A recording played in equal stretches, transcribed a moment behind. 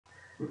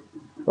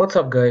What's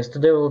up guys,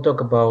 today we'll talk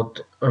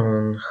about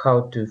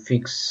how to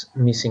fix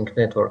missing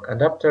network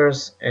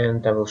adapters,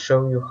 and I will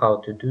show you how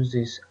to do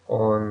this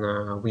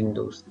on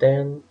Windows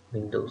 10,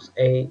 Windows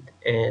 8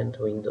 and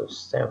Windows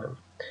 7.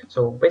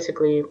 So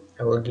basically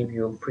I will give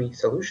you 3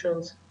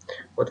 solutions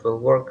what will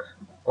work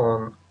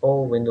on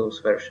all Windows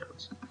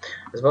versions.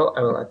 As well,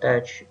 I will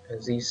attach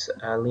this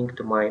link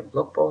to my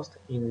blog post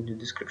in the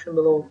description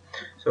below,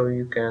 so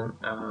you can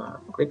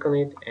click on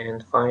it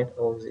and find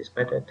all this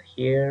method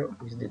here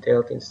with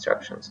detailed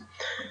instructions.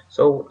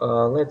 So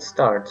let's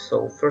start.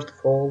 So first of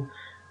all,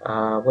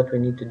 what we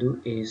need to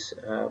do is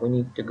we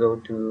need to go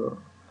to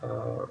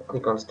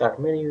click on Start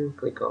menu,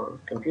 click on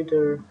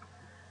Computer,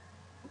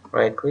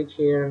 right click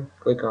here,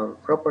 click on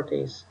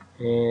Properties,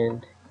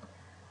 and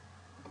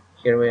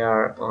here we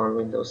are on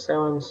Windows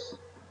 7.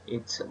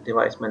 It's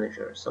Device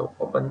Manager. So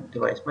open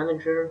Device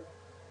Manager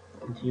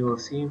and you will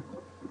see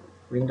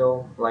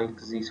window like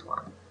this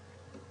one.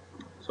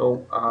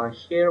 So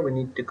here we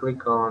need to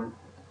click on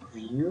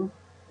View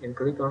and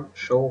click on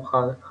Show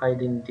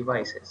Hidden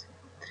Devices.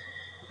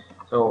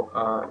 So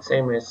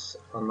same as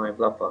on my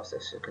blog post,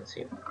 as you can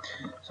see.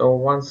 So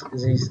once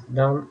this is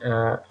done,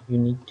 you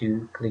need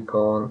to click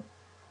on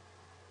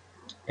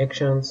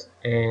Actions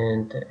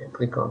and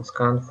click on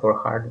Scan for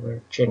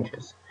hardware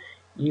changes.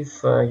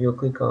 If you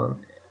click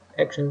on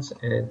Actions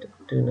and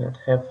do not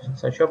have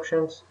such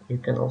options, you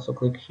can also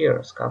click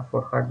here, Scan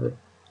for hardware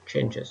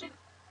changes.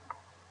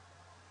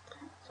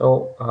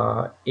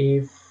 So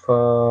if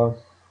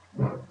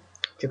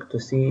check to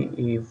see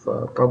if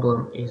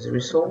problem is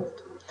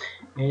resolved,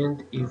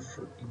 and if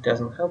it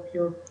doesn't help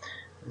you,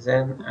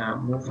 then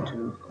move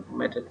to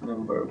method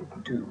number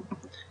 2.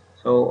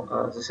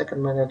 So the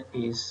second method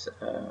is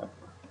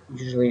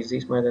usually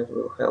this method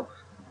will help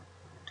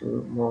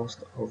to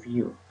most of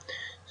you.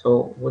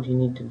 So what you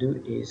need to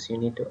do is you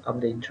need to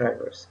update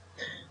drivers.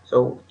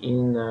 So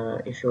in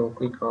if you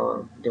click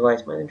on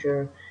Device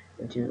Manager,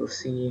 and you will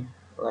see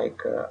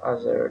like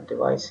other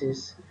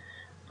devices,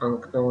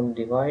 unknown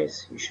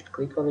device, you should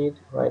click on it,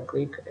 right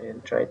click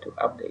and try to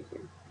update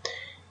it.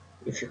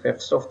 If you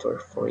have software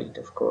for it,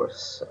 of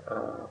course.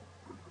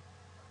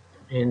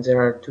 And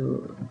there are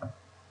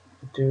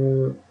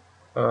two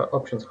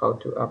options how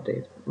to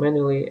update: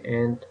 manually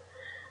and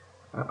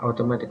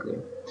automatically.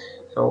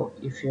 So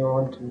if you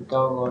want to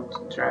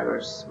download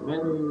drivers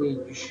manually,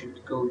 you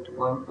should go to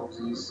one of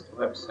these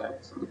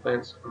websites. It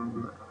depends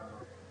on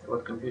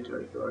what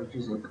computer you are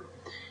using.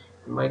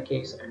 In my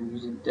case, I'm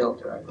using Dell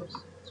drivers.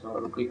 So I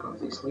will click on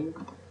this link.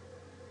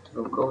 It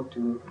will go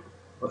to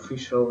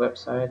official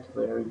website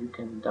where you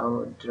can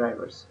download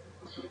drivers.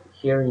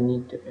 Here you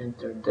need to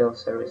enter Dell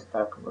service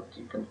tag, but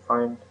you can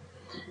find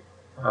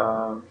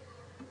uh,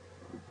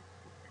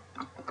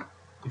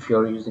 if you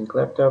are using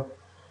laptop,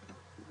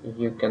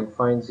 you can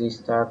find this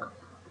tag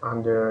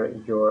under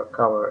your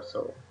cover.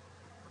 So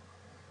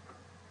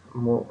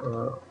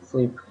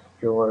flip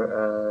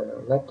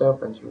your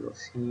laptop and you will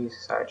see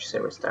such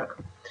service tag,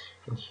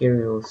 and here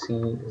you will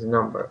see the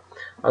number.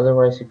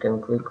 Otherwise you can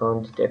click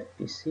on detect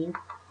PC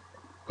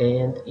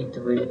and it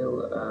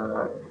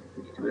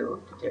will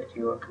detect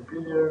your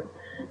computer,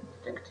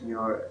 detect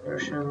your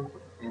version,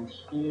 and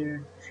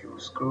here if you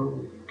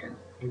scroll you can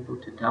able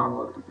to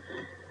download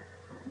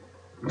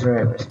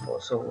drivers.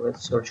 So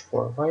let's search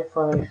for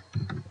Wi-Fi.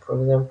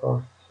 For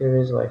example, here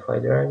is Wi-Fi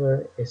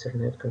driver,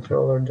 Ethernet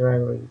controller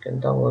driver. You can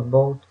download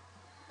both,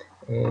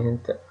 and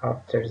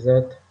after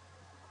that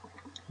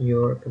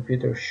your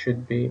computer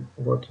should be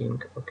working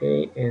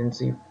okay, and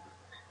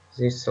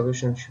this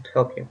solution should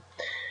help you.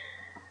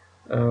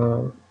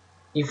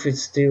 If it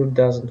still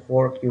doesn't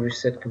work, you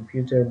reset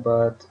computer,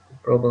 but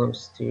problem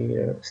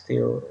still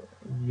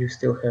you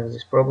still have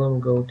this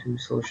problem, go to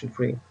solution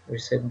 3,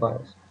 reset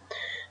BIOS.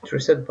 To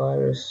reset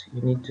BIOS,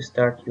 you need to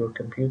start your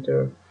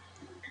computer,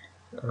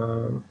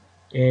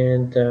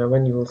 and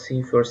when you will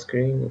see first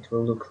screen, it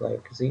will look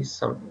like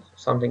this,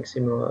 something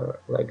similar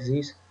like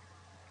this.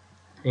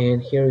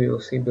 And here you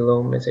will see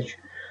below message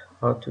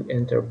how to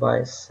enter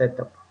BIOS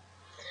setup.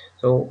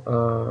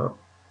 So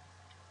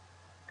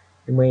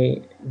you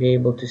may be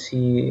able to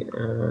see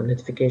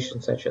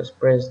notifications such as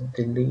press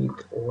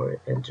delete or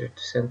enter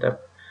to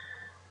setup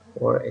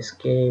or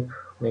escape.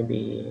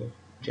 Maybe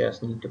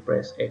just need to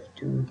press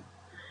F2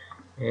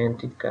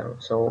 and it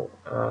comes. So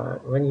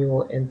when you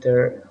will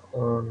enter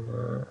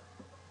on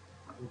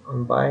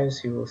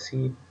BIOS, you will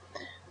see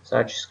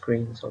such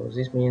screen. So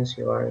this means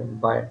you are in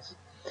BIOS.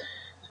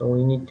 So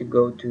we need to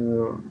go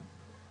to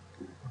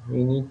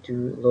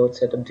load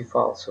setup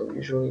default. So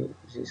usually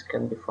this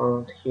can be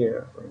found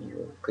here when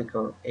you click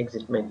on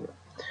exit menu.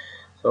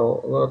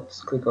 So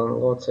let's click on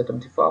load setup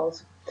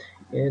defaults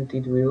and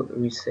it will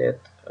reset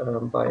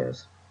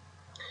BIOS.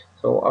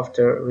 So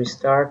after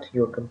restart,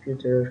 your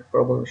computer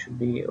problem should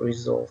be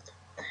resolved.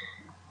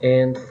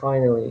 And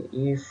finally,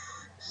 if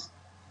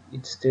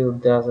it still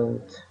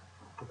doesn't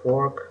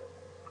work,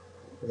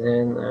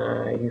 then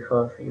you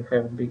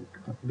have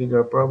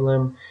bigger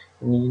problem,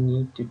 and you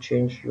need to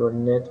change your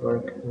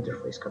network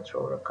interface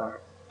controller card.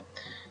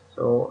 So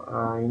So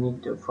you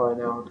need to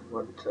find out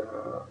what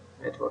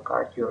network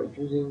card you are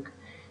using,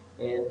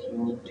 and you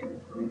need to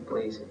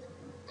replace it.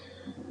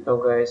 So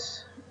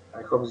guys,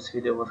 I hope this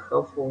video was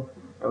helpful.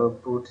 I will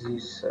put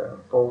this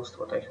post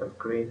what I have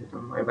created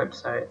on my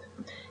website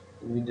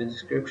in the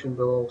description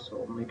below,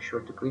 so make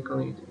sure to click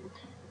on it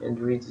and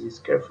read this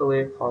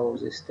carefully, follow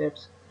these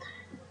steps,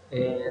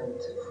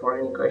 and for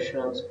any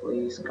questions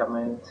please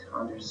comment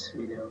under this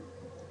video.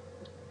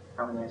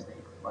 Have a nice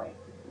day. Bye.